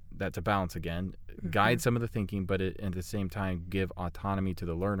that's a balance again, guide some of the thinking, but at the same time give autonomy to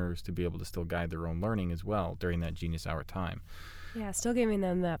the learners to be able to still guide their own learning as well during that Genius Hour time. Yeah, still giving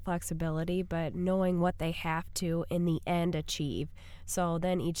them that flexibility, but knowing what they have to in the end achieve. So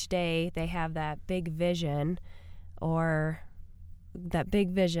then each day they have that big vision, or that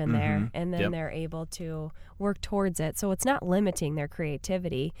big vision there, and then they're able to work towards it. So it's not limiting their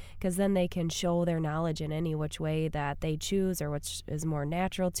creativity, because then they can show their knowledge in any which way that they choose, or which is more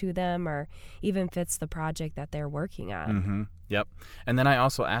natural to them, or even fits the project that they're working on. Yep. And then I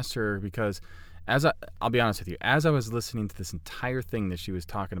also asked her, because I'll be honest with you, as I was listening to this entire thing that she was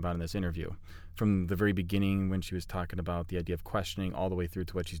talking about in this interview, from the very beginning when she was talking about the idea of questioning all the way through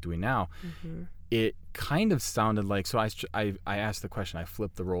to what she's doing now, it kind of sounded like, so I asked the question, I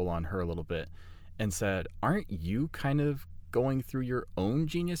flipped the role on her a little bit and said, aren't you kind of going through your own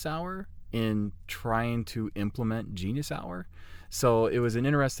Genius Hour in trying to implement Genius Hour? So it was an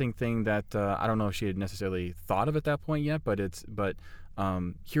interesting thing that I don't know if she had necessarily thought of at that point yet, but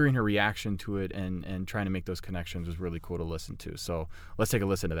hearing her reaction to it and trying to make those connections was really cool to listen to. So let's take a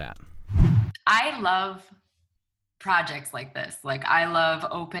listen to that. I love projects like this. Like, I love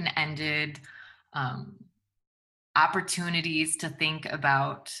open-ended opportunities to think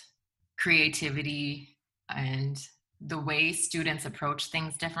about creativity and the way students approach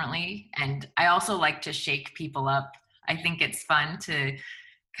things differently. And I also like to shake people up. I think it's fun to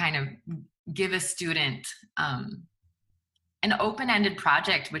kind of give a student an open-ended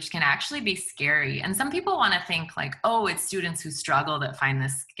project, which can actually be scary. And some people want to think like, oh, it's students who struggle that find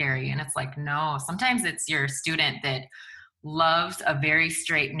this scary. And it's like, no, sometimes it's your student that loves a very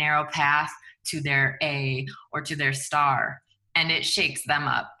straight, narrow path to their A or to their star, and it shakes them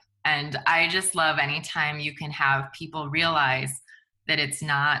up. And I just love anytime you can have people realize that it's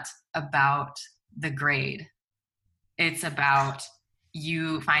not about the grade. It's about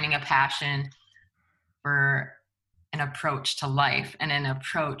you finding a passion for an approach to life and an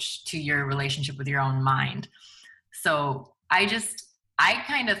approach to your relationship with your own mind. So I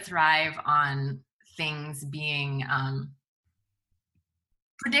kind of thrive on things being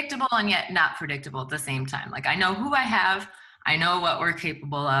predictable and yet not predictable at the same time. Like, I know who I have, I know what we're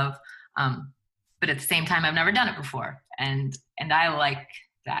capable of, but at the same time, I've never done it before. And I like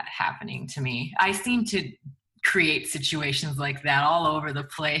that happening to me. I seem to create situations like that all over the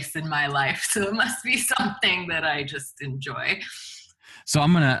place in my life. So it must be something that I just enjoy. So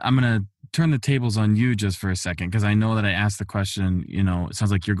I'm gonna turn the tables on you just for a second, because I know that I asked the question, it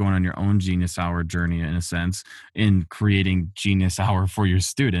sounds like you're going on your own Genius Hour journey in a sense in creating Genius Hour for your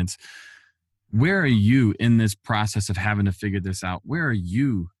students. Where are you in this process of having to figure this out? Where are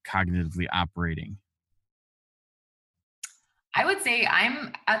you cognitively operating? I would say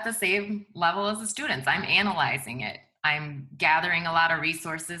I'm at the same level as the students. I'm analyzing it. I'm gathering a lot of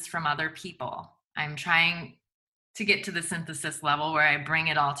resources from other people. I'm trying to get to the synthesis level where I bring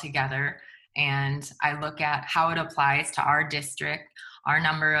it all together and I look at how it applies to our district, our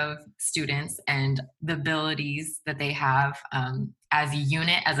number of students, and the abilities that they have as a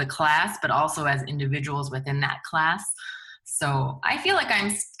unit, as a class, but also as individuals within that class. So I feel like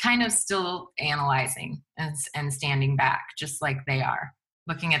I'm kind of still analyzing and standing back, just like they are,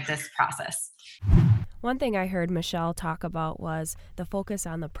 looking at this process. One thing I heard Michelle talk about was the focus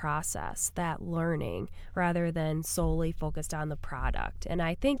on the process, that learning, rather than solely focused on the product. And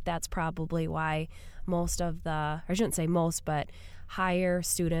I think that's probably why most of the, I shouldn't say most, but higher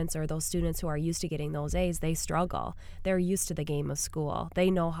students or those students who are used to getting those A's, they struggle. They're used to the game of school.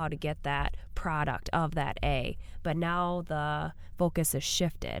 They know how to get that product of that A. But now the focus is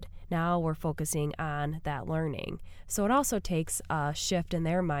shifted. Now we're focusing on that learning. So it also takes a shift in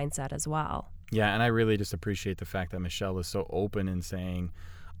their mindset as well. Yeah, and I really just appreciate the fact that Michelle is so open in saying,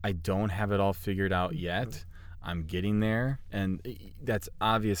 I don't have it all figured out yet. I'm getting there. And that's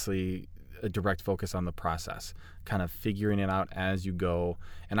obviously a direct focus on the process, kind of figuring it out as you go.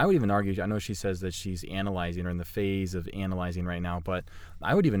 And I would even argue, I know she says that she's analyzing or in the phase of analyzing right now, but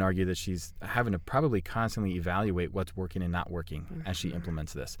I would even argue that she's having to probably constantly evaluate what's working and not working as she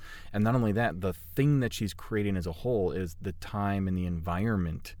implements this. And not only that, the thing that she's creating as a whole is the time and the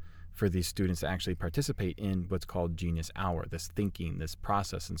environment for these students to actually participate in what's called Genius Hour, this thinking, this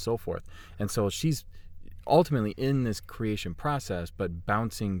process, and so forth. And so she's ultimately in this creation process, but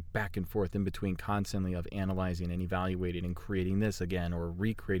bouncing back and forth in between constantly of analyzing and evaluating and creating this again, or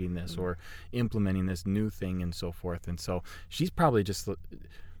recreating this, or implementing this new thing, and so forth. And so she's probably just,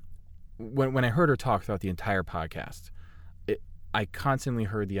 when I heard her talk throughout the entire podcast, I constantly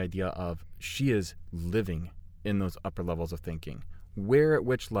heard the idea of she is living in those upper levels of thinking. Where at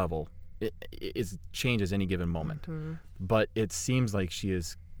which level it changes any given moment, but it seems like she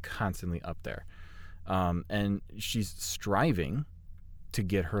is constantly up there, and she's striving to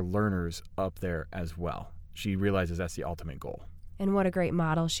get her learners up there as well. She realizes that's the ultimate goal. And what a great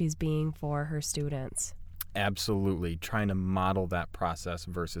model she's being for her students. Absolutely, trying to model that process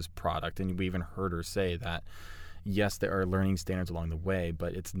versus product. And we even heard her say that, yes, there are learning standards along the way,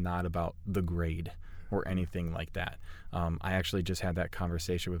 but it's not about the grade or anything like that. I actually just had that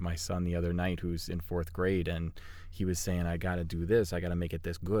conversation with my son the other night, who's in 4th grade, and he was saying, I got to do this, I got to make it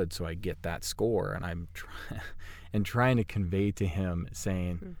this good so I get that score. And I'm trying to convey to him,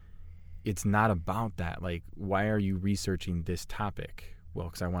 saying, it's not about that. Like, why are you researching this topic? Well,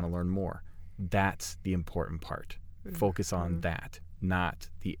 because I want to learn more. That's the important part. Focus on that, not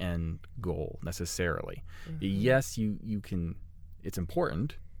the end goal necessarily. Yes, you can, it's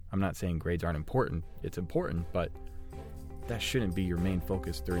important. I'm not saying grades aren't important. It's important, but that shouldn't be your main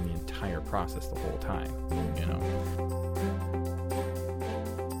focus during the entire process the whole time, you know?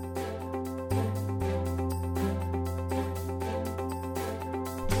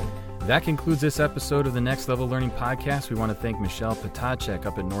 That concludes this episode of the Next Level Learning Podcast. We want to thank Michelle Potacek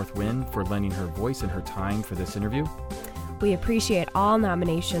up at Northwind for lending her voice and her time for this interview. We appreciate all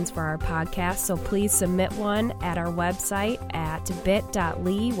nominations for our podcast, so please submit one at our website at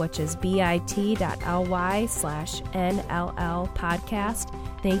bit.ly, which is bit.ly/NLL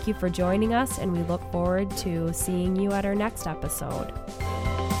podcast. Thank you for joining us, and we look forward to seeing you at our next episode.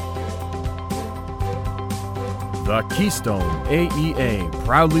 The Keystone AEA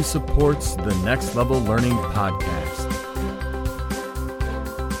proudly supports the Next Level Learning Podcast.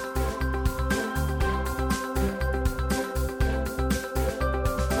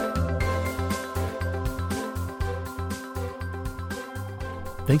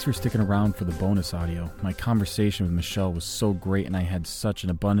 Thanks for sticking around for the bonus audio. My conversation with Michelle was so great, and I had such an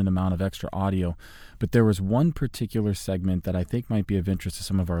abundant amount of extra audio. But there was one particular segment that I think might be of interest to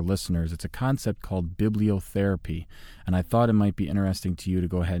some of our listeners. It's a concept called bibliotherapy, and I thought it might be interesting to you to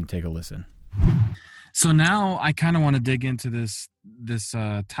go ahead and take a listen. So now I kind of want to dig into this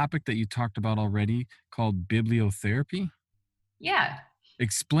topic that you talked about already called bibliotherapy. Yeah.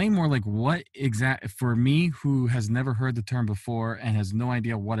 Explain more, like what for me who has never heard the term before and has no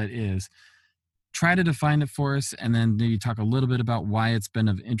idea what it is, try to define it for us, and then maybe talk a little bit about why it's been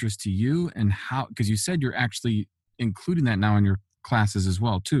of interest to you and how, because you said you're actually including that now in your classes as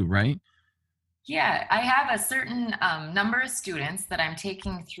well too, right? Yeah, I have a certain number of students that I'm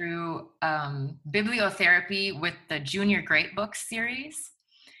taking through bibliotherapy with the Junior Great Books series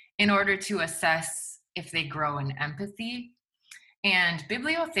in order to assess if they grow in empathy. And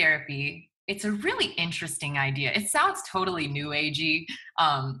bibliotherapy it's a really interesting idea. It sounds totally new agey.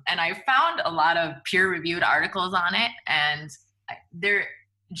 And I found a lot of peer-reviewed articles on it, and they're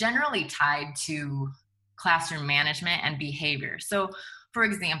generally tied to classroom management and behavior. So, for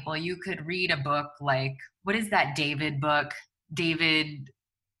example, you could read a book like, what is that David book? David,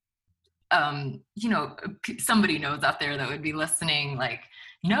 somebody knows out there that would be listening, like,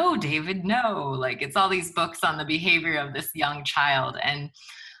 no, David, no. Like, it's all these books on the behavior of this young child. And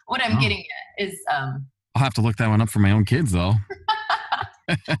what I'm getting at is... I'll have to look that one up for my own kids, though.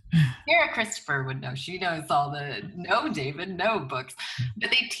 Sarah Christopher would know. She knows all the no, David, no books. But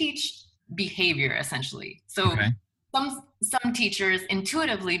they teach behavior, essentially. So some teachers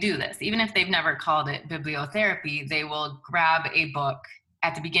intuitively do this. Even if they've never called it bibliotherapy, they will grab a book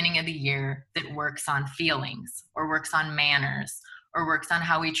at the beginning of the year that works on feelings, or works on manners, or works on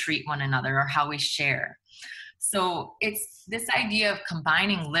how we treat one another, or how we share. So it's this idea of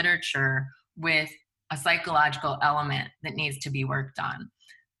combining literature with a psychological element that needs to be worked on.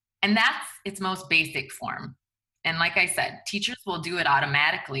 And that's its most basic form. And like I said, teachers will do it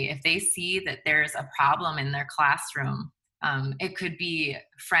automatically if they see that there's a problem in their classroom. It could be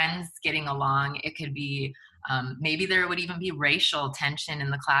friends getting along. It could be maybe there would even be racial tension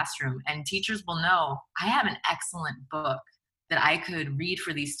in the classroom. And teachers will know, I have an excellent book that I could read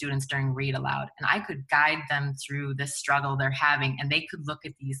for these students during read aloud, and I could guide them through this struggle they're having, and they could look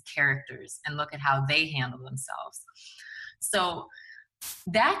at these characters and look at how they handle themselves. So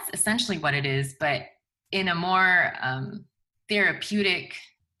that's essentially what it is, but in a more therapeutic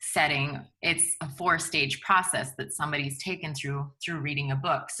setting, it's a 4-stage process that somebody's taken through reading a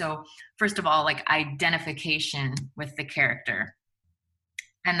book. So first of all, like identification with the character.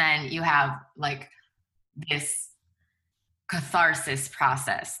 And then you have like this catharsis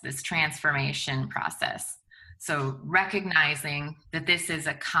process, this transformation process. So recognizing that this is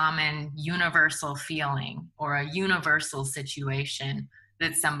a common universal feeling or a universal situation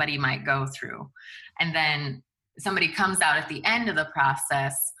that somebody might go through. And then somebody comes out at the end of the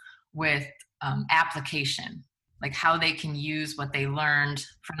process with application, like how they can use what they learned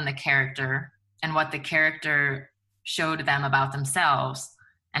from the character and what the character showed them about themselves,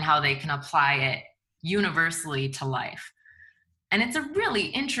 and how they can apply it universally to life. And it's a really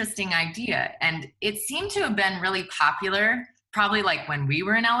interesting idea. And it seemed to have been really popular, probably like when we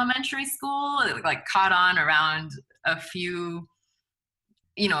were in elementary school. It like caught on around a few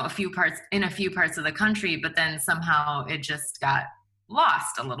parts of the country, but then somehow it just got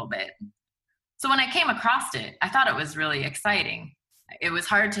lost a little bit. So when I came across it, I thought it was really exciting. It was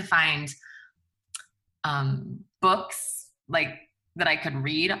hard to find books like that I could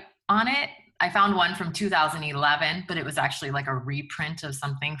read on it. I found one from 2011, but it was actually like a reprint of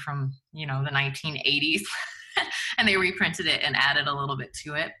something from, the 1980s. And they reprinted it and added a little bit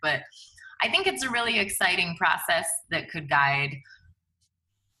to it. But I think it's a really exciting process that could guide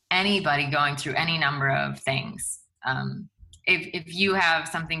anybody going through any number of things. If you have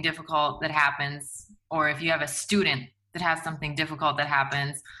something difficult that happens, or if you have a student that has something difficult that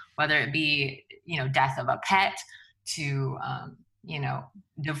happens, whether it be, death of a pet to,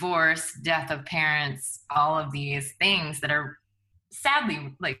 divorce, death of parents, all of these things that are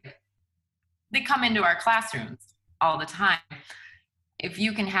sadly, like, they come into our classrooms all the time. If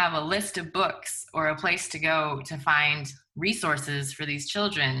you can have a list of books or a place to go to find resources for these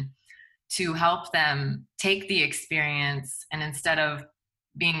children to help them take the experience, and instead of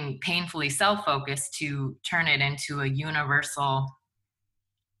being painfully self-focused, to turn it into a universal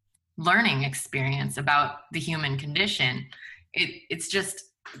learning experience about the human condition, it's just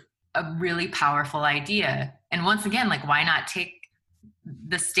a really powerful idea. And once again, like, why not take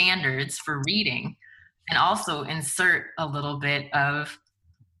the standards for reading and also insert a little bit of,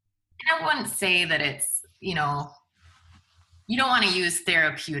 and I wouldn't say that it's, you don't want to use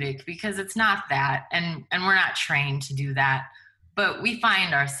therapeutic, because it's not that, and we're not trained to do that. But we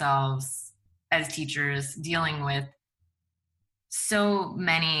find ourselves as teachers dealing with so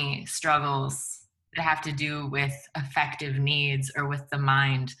many struggles that have to do with affective needs or with the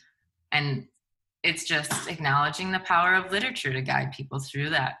mind. And it's just acknowledging the power of literature to guide people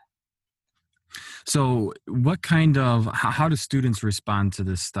through that. So what kind of, how do students respond to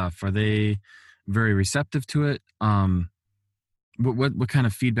this stuff? Are they very receptive to it? What kind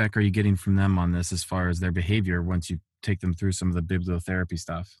of feedback are you getting from them on this as far as their behavior once you take them through some of the bibliotherapy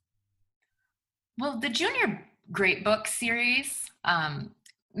stuff? Well, the Junior Great Book series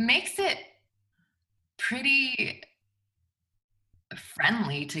makes it pretty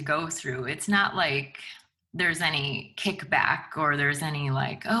friendly to go through. It's not like there's any kickback or there's any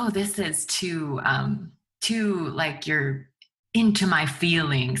like, oh, this is too like your into my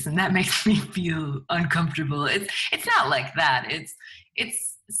feelings and that makes me feel uncomfortable. It's not like that.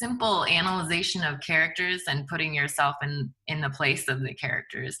 It's simple analyzation of characters and putting yourself in the place of the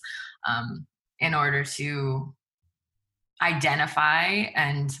characters, in order to identify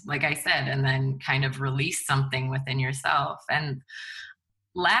and, like I said, and then kind of release something within yourself. And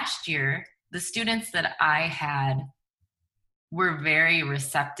last year, the students that I had were very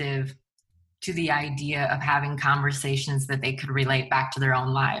receptive to the idea of having conversations that they could relate back to their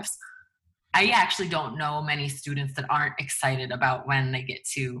own lives. I actually don't know many students that aren't excited about when they get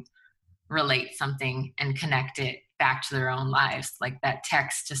to relate something and connect it back to their own lives, like that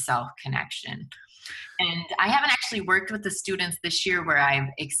text to self connection. And I haven't actually worked with the students this year where I've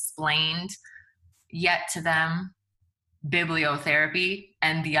explained yet to them bibliotherapy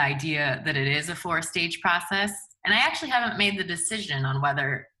and the idea that it is a 4-stage process. And I actually haven't made the decision on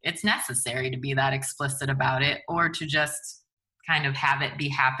whether it's necessary to be that explicit about it or to just kind of have it be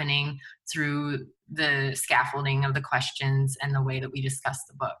happening through the scaffolding of the questions and the way that we discuss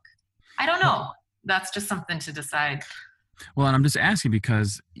the book. I don't know. That's just something to decide. Well, and I'm just asking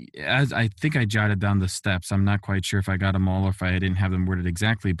because as I think I jotted down the steps, I'm not quite sure if I got them all or if I didn't have them worded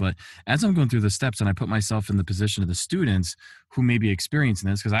exactly, but as I'm going through the steps and I put myself in the position of the students who may be experiencing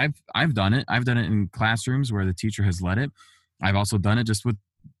this, because I've done it. I've done it in classrooms where the teacher has led it. I've also done it just with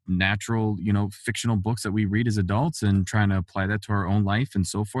natural, fictional books that we read as adults and trying to apply that to our own life and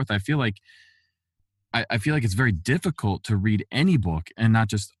so forth. I feel like it's very difficult to read any book and not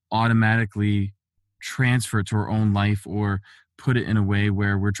just automatically transfer it to our own life or put it in a way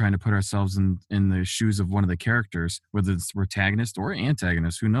where we're trying to put ourselves in the shoes of one of the characters, whether it's protagonist or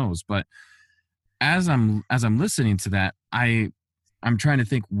antagonist, who knows. But as I'm listening to that, I'm trying to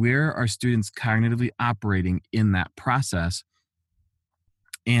think, where are students cognitively operating in that process?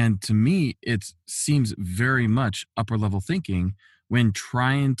 And to me, it seems very much upper level thinking when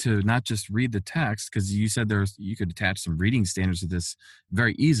trying to not just read the text, because you said you could attach some reading standards to this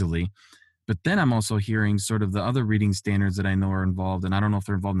very easily. But then I'm also hearing sort of the other reading standards that I know are involved, and I don't know if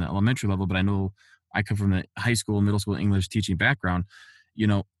they're involved in the elementary level, but I know I come from the high school, middle school English teaching background,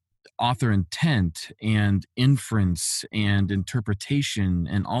 author intent and inference and interpretation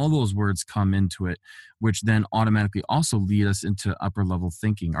and all those words come into it, which then automatically also lead us into upper level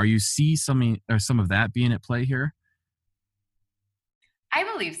thinking. Are you see some of that being at play here? I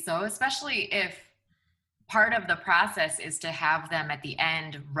believe so, especially if part of the process is to have them at the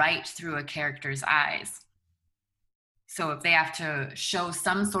end write through a character's eyes. So if they have to show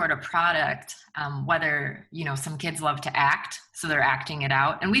some sort of product, whether, some kids love to act, so they're acting it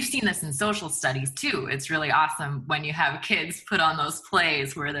out. And we've seen this in social studies too. It's really awesome when you have kids put on those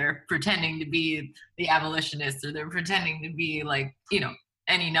plays where they're pretending to be the abolitionists or they're pretending to be like,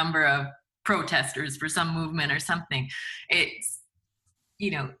 any number of protesters for some movement or something. It's,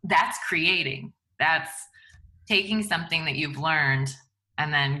 that's creating. That's taking something that you've learned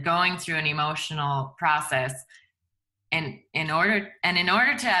and then going through an emotional process. And in order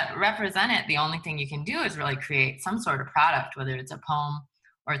to represent it, the only thing you can do is really create some sort of product, whether it's a poem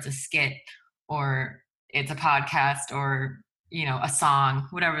or it's a skit or it's a podcast or, a song,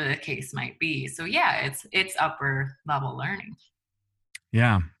 whatever the case might be. So yeah, it's upper level learning.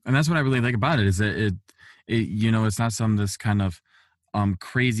 Yeah. And that's what I really like about it is that it it's not this kind of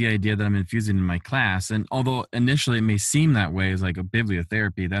crazy idea that I'm infusing in my class. And although initially it may seem that way as like a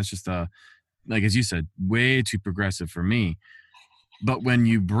bibliotherapy, that's just like, as you said, way too progressive for me. But when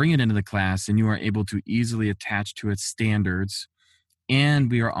you bring it into the class and you are able to easily attach to its standards,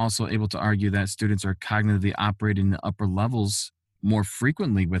 and we are also able to argue that students are cognitively operating the upper levels more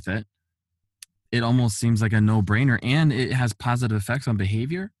frequently with it, it almost seems like a no-brainer, and it has positive effects on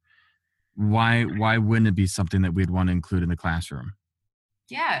behavior. Why wouldn't it be something that we'd want to include in the classroom?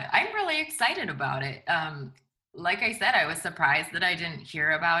 Yeah, I'm really excited about it. Like I said, I was surprised that I didn't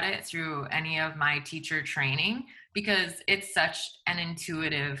hear about it through any of my teacher training because it's such an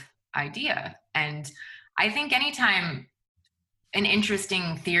intuitive idea. And I think anytime an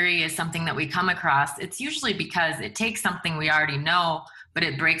interesting theory is something that we come across, it's usually because it takes something we already know, but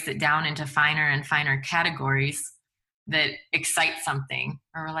it breaks it down into finer and finer categories that excite something.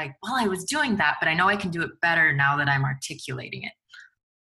 Or we're like, well, I was doing that, but I know I can do it better now that I'm articulating it.